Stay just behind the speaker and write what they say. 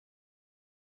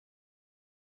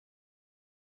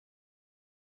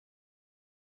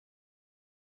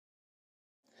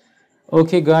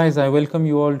Okay guys, I welcome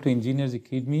you all to Engineers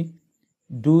Academy.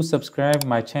 Do subscribe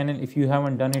my channel if you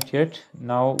haven't done it yet.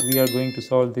 Now we are going to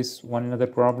solve this one another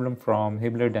problem from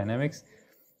Hibbeler Dynamics.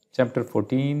 Chapter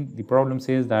 14, the problem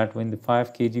says that when the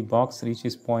 5 kg box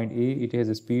reaches point A, it has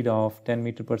a speed of 10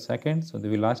 meter per second. So the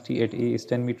velocity at A is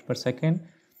 10 meter per second.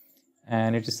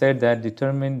 And it is said that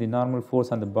determine the normal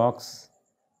force on the box.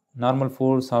 Normal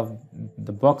force of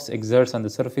the box exerts on the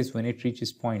surface when it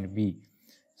reaches point B.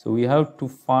 So we have to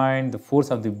find the force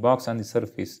of the box on the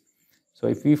surface. So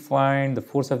if we find the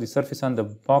force of the surface on the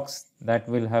box, that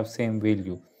will have same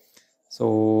value.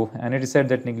 So, and it is said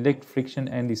that neglect friction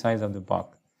and the size of the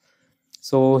box.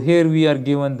 So here we are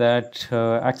given that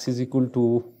x is equal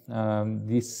to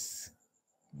the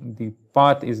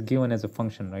path is given as a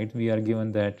function, right? We are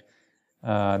given that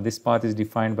this path is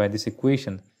defined by this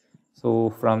equation.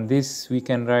 So from this we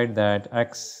can write that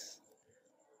x1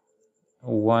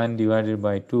 divided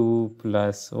by 2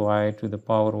 plus y to the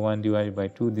power 1 divided by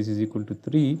 2, this is equal to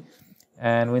 3.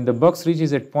 And when the box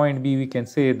reaches at point B, we can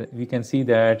say that we can see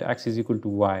that x is equal to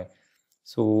y.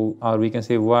 So, or we can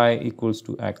say y equals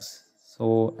to x.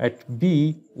 So at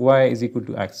B, y is equal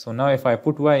to x. So now if I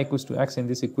put y equals to x in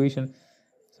this equation,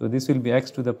 so this will be x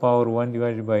to the power 1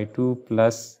 divided by 2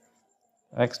 plus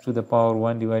x to the power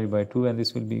 1 divided by 2, and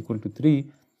this will be equal to 3.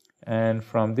 And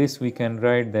from this we can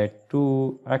write that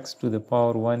 2x to the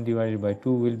power 1 divided by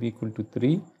 2 will be equal to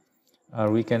 3, or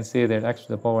we can say that x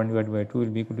to the power 1 divided by 2 will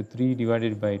be equal to 3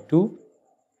 divided by 2.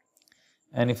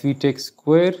 And if we take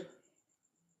square,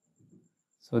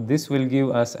 so this will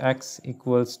give us x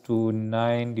equals to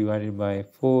 9 divided by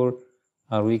 4,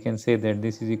 or we can say that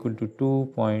this is equal to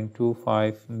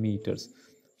 2.25 meters.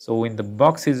 So when the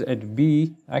box is at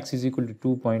B, x is equal to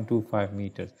 2.25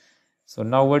 meters. So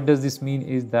now what does this mean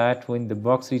is that when the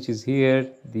box reaches here,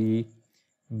 the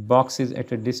box is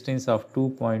at a distance of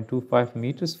 2.25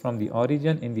 meters from the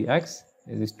origin. In the x,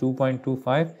 it is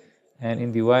 2.25, and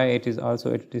in the y it is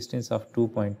also at a distance of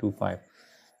 2.25.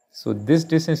 So this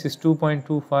distance is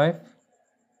 2.25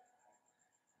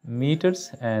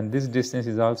 meters, and this distance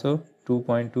is also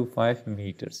 2.25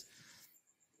 meters.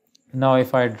 Now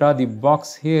if I draw the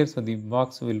box here, so the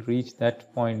box will reach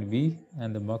that point B,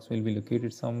 and the box will be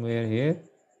located somewhere here.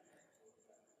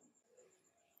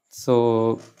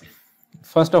 So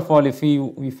first of all, if we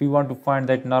want to find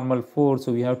that normal force,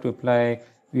 so we have to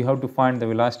find the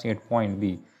velocity at point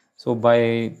B. So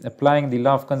by applying the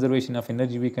law of conservation of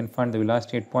energy, we can find the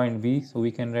velocity at point B. So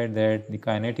we can write that the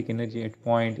kinetic energy at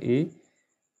point A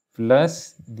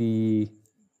plus the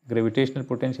gravitational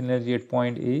potential energy at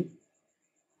point A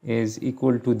is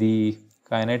equal to the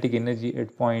kinetic energy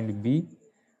at point B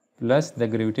plus the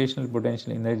gravitational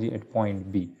potential energy at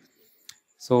point B.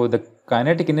 So the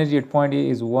kinetic energy at point A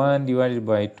is 1 divided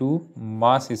by 2,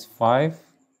 mass is 5,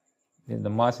 then the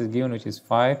mass is given, which is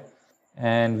 5,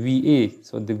 and VA,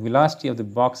 so the velocity of the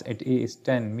box at A is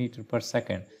 10 meter per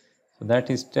second. So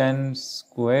that is 10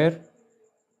 square,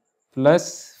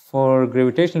 plus for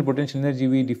gravitational potential energy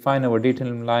we define our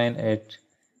datum line at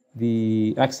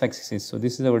the x-axis. So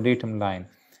this is our datum line.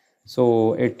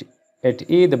 So at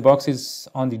A, the box is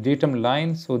on the datum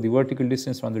line, so the vertical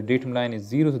distance from the datum line is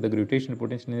 0, so the gravitational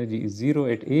potential energy is 0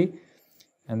 at A,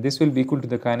 and this will be equal to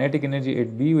the kinetic energy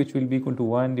at B, which will be equal to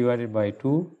 1 divided by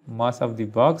 2 mass of the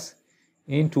box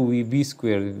into VB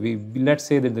square. Let's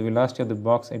say that the velocity of the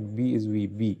box at B is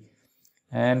VB,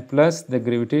 and plus the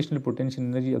gravitational potential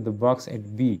energy of the box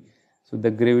at B. So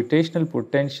the gravitational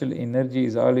potential energy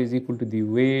is always equal to the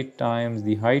weight times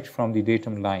the height from the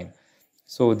datum line.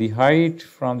 So the height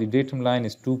from the datum line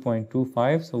is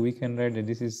 2.25. So we can write that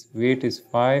this is weight is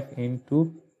 5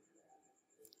 into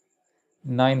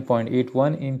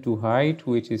 9.81 into height,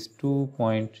 which is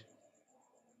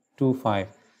 2.25.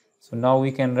 So now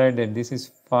we can write that this is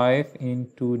 5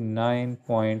 into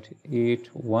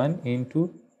 9.81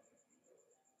 into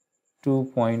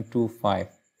 2.25.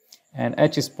 And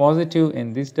h is positive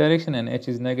in this direction and h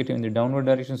is negative in the downward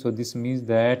direction. So this means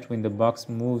that when the box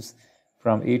moves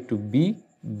from A to B,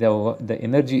 the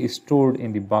energy is stored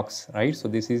in the box, right? So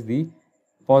this is the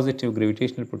positive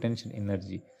gravitational potential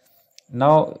energy.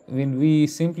 Now when we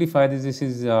simplify this, this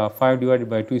is 5 divided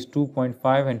by 2 is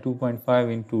 2.5, and 2.5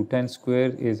 into 10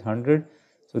 square is 100.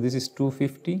 So this is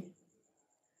 250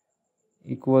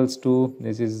 equals to,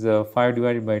 this is 5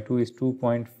 divided by 2 is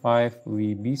 2.5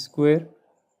 VB square.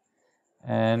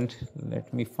 And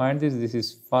let me find this, this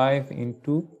is 5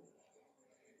 into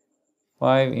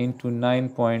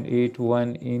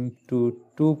 9.81 into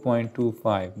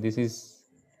 2.25, this is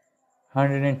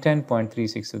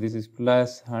 110.36, so this is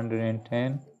plus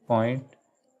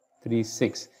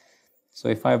 110.36. So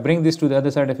if I bring this to the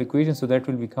other side of equation, so that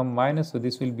will become minus, so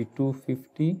this will be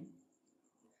 250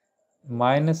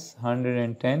 minus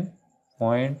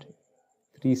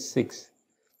 110.36,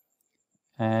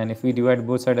 and if we divide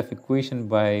both sides of equation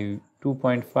by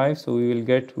 2.5, so we will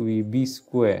get VB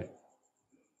square.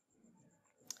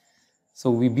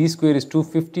 So VB square is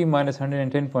 250 minus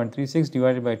 110.36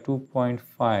 divided by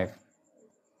 2.5.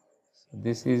 So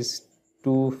this is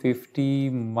 250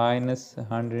 minus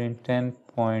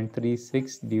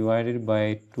 110.36 divided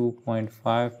by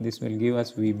 2.5. This will give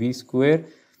us VB square,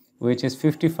 which is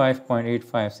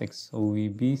 55.856. So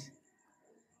VB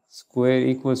square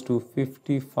equals to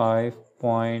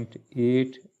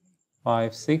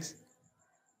 55.856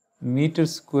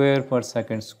 meters square per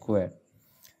second square.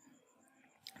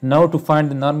 Now to find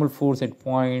the normal force at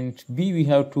point B, we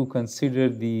have to consider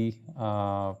the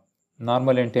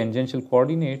normal and tangential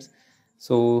coordinates.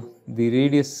 So the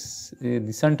radius,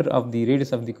 the center of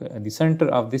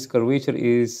this curvature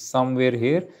is somewhere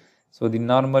here. So the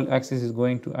normal axis is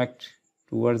going to act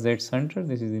towards that center.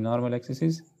 This is the normal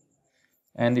axis,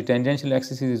 and the tangential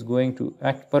axis is going to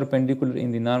act perpendicular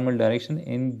in the normal direction,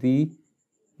 in the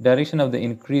direction of the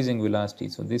increasing velocity.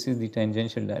 So this is the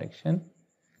tangential direction,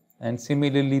 and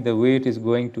similarly the weight is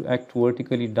going to act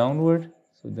vertically downward.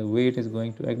 So the weight is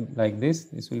going to act like this.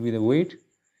 This will be the weight,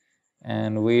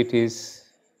 and weight is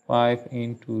 5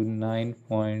 into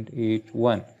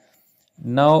 9.81.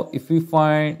 Now if we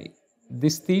find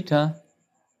this theta,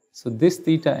 so this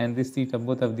theta and this theta,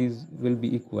 both of these will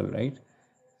be equal, right?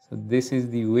 So this is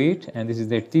the weight and this is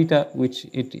the theta which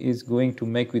it is going to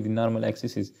make with the normal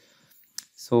axis.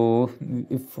 So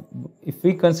if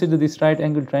we consider this right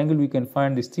angle triangle, we can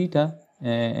find this theta,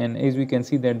 and as we can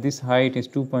see that this height is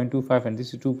 2.25 and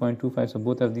this is 2.25, so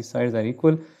both of these sides are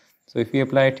equal. So if we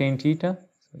apply tan theta,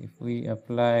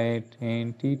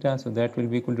 so that will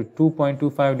be equal to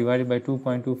 2.25 divided by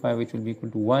 2.25, which will be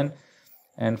equal to 1,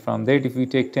 and from that if we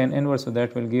take tan inverse, so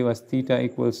that will give us theta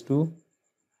equals to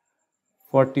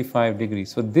 45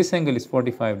 degrees. So this angle is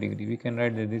 45 degrees. We can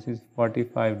write that this is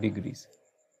 45 degrees.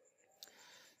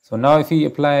 So now if we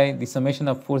apply the summation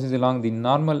of forces along the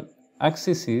normal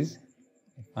axis, if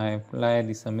I apply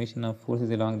the summation of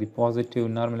forces along the positive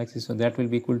normal axis, so that will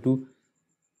be equal to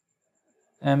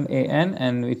MAN,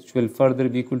 and which will further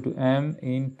be equal to M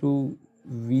into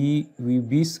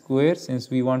VB square,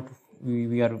 since we are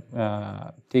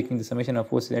taking the summation of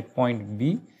forces at point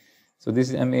B. So this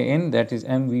is MAN, that is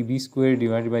MVB square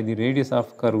divided by the radius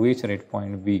of curvature at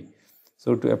point B.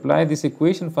 So to apply this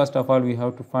equation, first of all we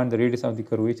have to find the radius of the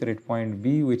curvature at point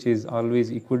B, which is always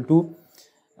equal to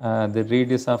the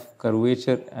radius of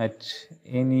curvature at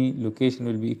any location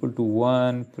will be equal to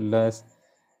 1 plus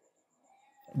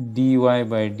dy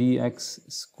by dx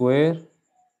square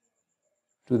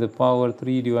to the power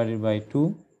 3 divided by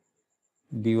 2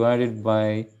 divided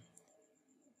by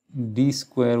d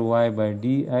square y by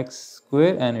dx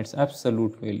square and its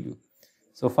absolute value.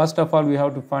 So first of all we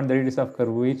have to find the radius of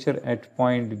curvature at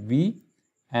point B,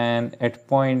 and at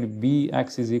point B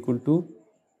x is equal to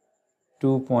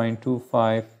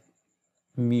 2.25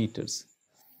 meters.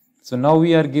 So now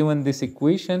we are given this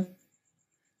equation.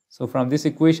 So from this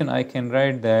equation I can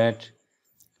write that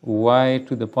y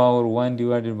to the power 1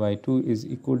 divided by 2 is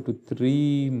equal to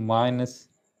 3 minus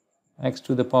x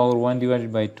to the power 1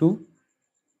 divided by 2,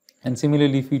 and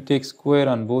similarly if we take square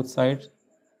on both sides,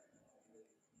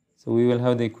 so we will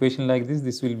have the equation like this.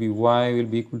 This will be y will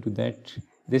be equal to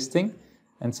this thing,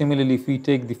 and similarly if we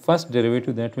take the first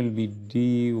derivative, that will be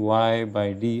dy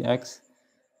by dx.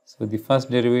 So the first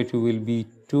derivative will be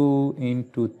 2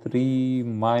 into 3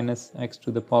 minus x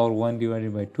to the power 1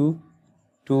 divided by 2,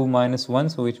 2 minus 1,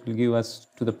 so which will give us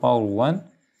to the power 1,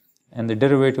 and the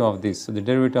derivative of this, so the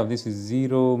derivative of this is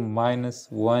 0 minus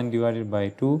 1 divided by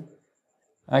 2,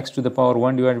 x to the power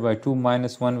 1 divided by 2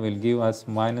 minus 1 will give us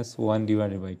minus 1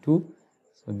 divided by 2.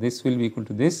 So this will be equal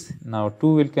to this. Now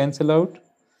 2 will cancel out,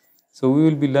 so we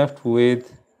will be left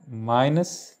with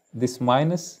minus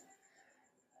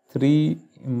 3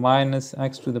 minus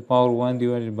x to the power 1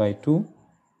 divided by 2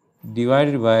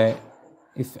 divided by,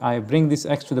 if I bring this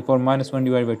x to the power minus 1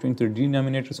 divided by 2 into the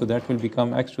denominator, so that will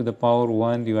become x to the power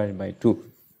 1 divided by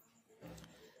 2.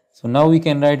 So now we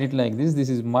can write it like this. This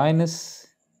is minus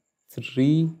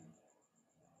 3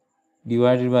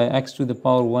 divided by x to the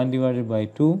power 1 divided by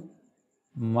 2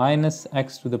 minus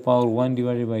x to the power 1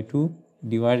 divided by 2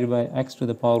 divided by x to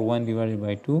the power 1 divided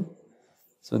by 2.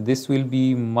 So this will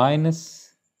be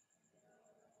minus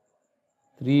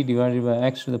 3 divided by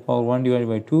x to the power 1 divided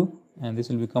by 2, and this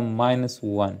will become minus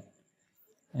 1.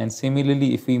 And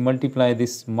similarly if we multiply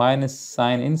this minus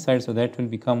sign inside, so that will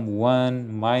become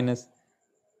 1 minus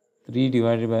 3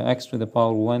 divided by x to the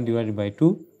power 1 divided by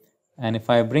 2. And if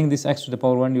I bring this x to the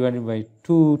power 1 divided by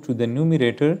 2 to the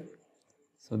numerator,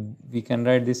 so we can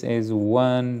write this as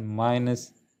 1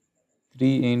 minus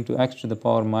 3 into x to the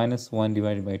power minus 1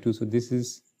 divided by 2. So this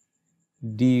is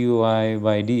dy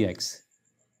by dx.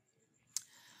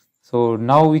 So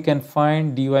now we can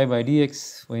find dy by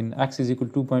dx when x is equal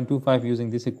to 2.25 using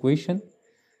this equation.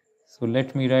 So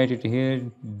let me write it here.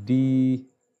 Dy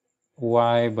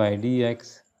by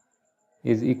dx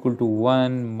is equal to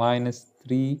 1 minus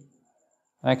 3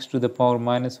 x to the power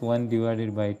minus 1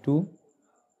 divided by 2.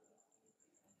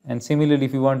 And similarly,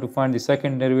 if you want to find the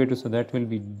second derivative, so that will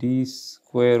be d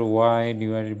square y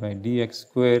divided by dx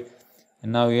square.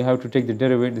 And now you have to take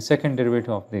the second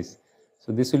derivative of this.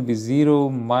 So this will be 0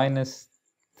 minus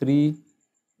 3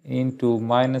 into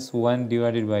minus 1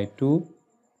 divided by 2,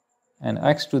 and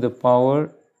x to the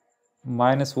power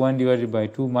minus 1 divided by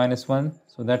 2 minus 1,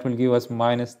 so that will give us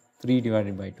minus 3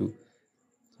 divided by 2.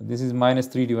 So this is minus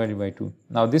 3 divided by 2.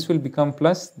 Now this will become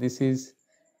plus, this is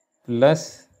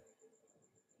plus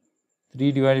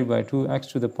 3 divided by 2 x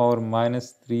to the power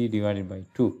minus 3 divided by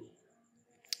 2.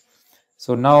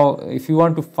 So now if you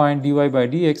want to find dy by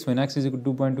dx when x is equal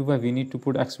to 2.25, we need to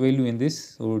put x value in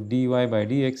this. So dy by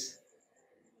dx,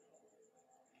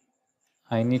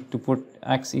 I need to put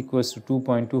x equals to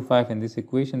 2.25 in this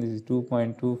equation. This is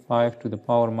 2.25 to the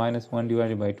power minus 1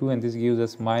 divided by 2, and this gives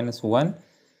us minus 1.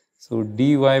 So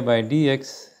dy by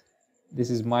dx, this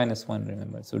is minus 1,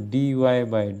 remember. So dy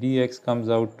by dx comes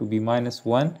out to be minus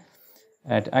 1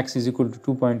 at x is equal to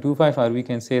 2.25, or we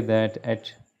can say that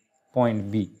at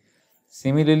point B.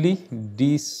 Similarly,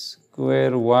 d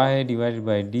square y divided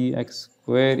by dx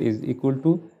square is equal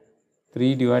to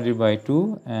 3 divided by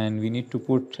 2, and we need to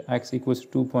put x equals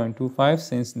to 2.25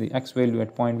 since the x value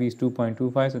at point B is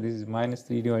 2.25, so this is minus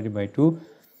 3 divided by 2,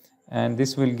 and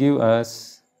this will give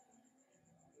us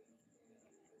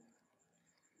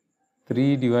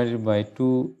 3 divided by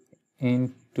 2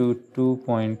 into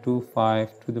 2.25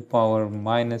 to the power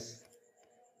minus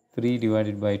 3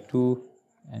 divided by 2,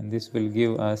 and this will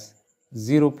give us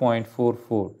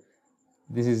 0.44.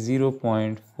 This is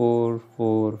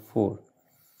 0.444.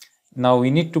 Now we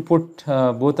need to put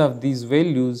both of these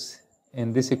values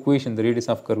in this equation, the radius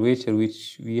of curvature,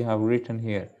 which we have written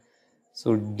here.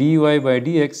 So dy by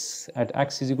dx at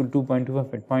x is equal to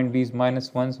 2.25 at point B is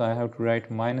minus 1, so I have to write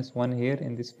minus 1 here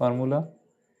in this formula,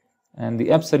 and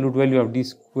the absolute value of d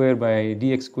square by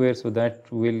dx square, so that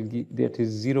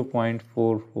is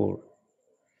 0.44.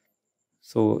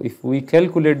 So if we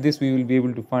calculate this, we will be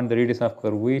able to find the radius of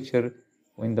curvature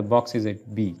when the box is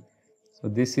at B. So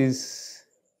this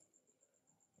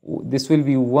will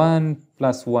be 1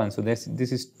 plus 1. So this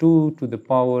is 2 to the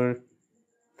power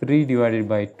 3 divided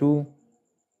by 2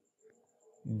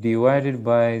 divided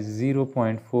by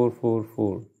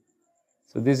 0.444.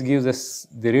 So this gives us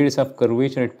the radius of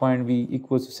curvature at point B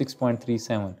equals to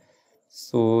 6.37.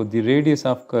 So the radius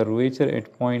of curvature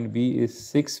at point B is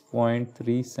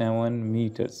 6.37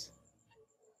 meters.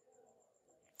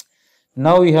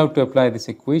 Now we have to apply this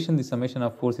equation, the summation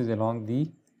of forces along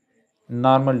the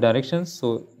normal directions.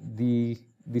 So the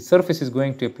surface is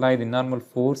going to apply the normal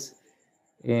force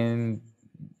in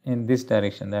this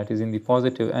direction, that is in the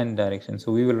positive n direction.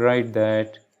 So we will write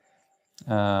that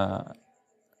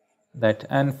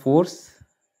n force,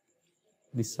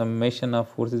 the summation of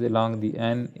forces along the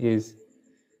n is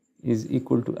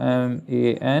equal to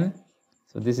MAN.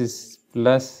 So this is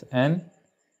plus n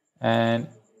and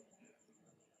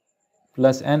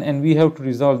we have to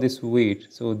resolve this weight.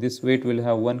 So this weight will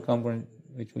have one component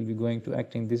which will be going to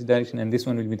act in this direction, and this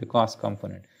one will be the cos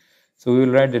component. So we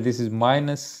will write that this is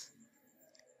minus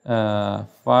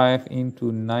 5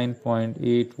 into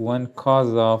 9.81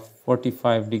 cos of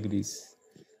 45 degrees.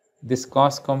 This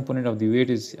cos component of the weight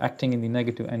is acting in the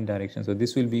negative n direction. So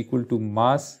this will be equal to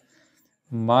mass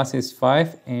is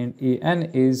 5, and An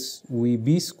is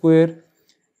Vb square.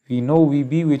 We know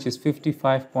Vb, which is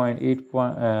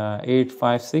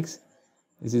 55.856.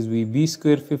 This is Vb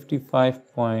square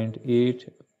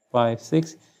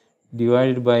 55.856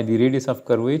 divided by the radius of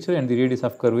curvature, and the radius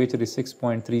of curvature is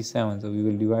 6.37. So we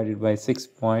will divide it by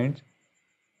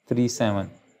 6.37.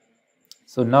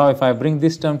 So now if I bring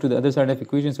this term to the other side of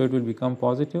equation, so it will become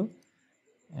positive,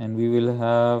 and we will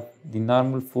have the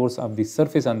normal force of the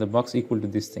surface on the box equal to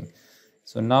this thing.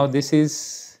 So now this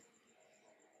is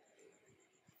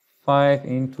 5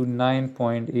 into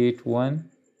 9.81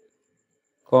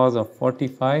 cos of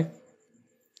 45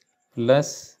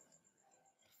 plus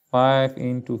 5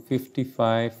 into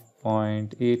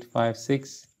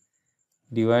 55.856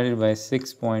 divided by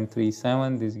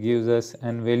 6.37. This gives us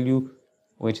n value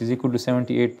which is equal to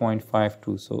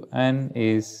 78.52. So N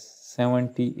is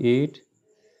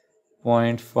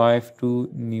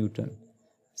 78.52 Newton.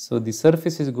 So the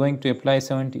surface is going to apply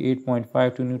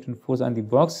 78.52 Newton force on the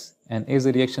box, and as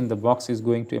a reaction the box is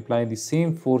going to apply the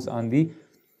same force on the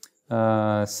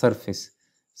surface.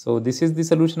 So this is the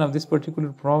solution of this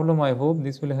particular problem. I hope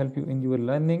this will help you in your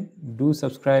learning. Do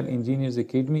subscribe Engineers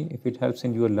Academy if it helps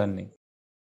in your learning.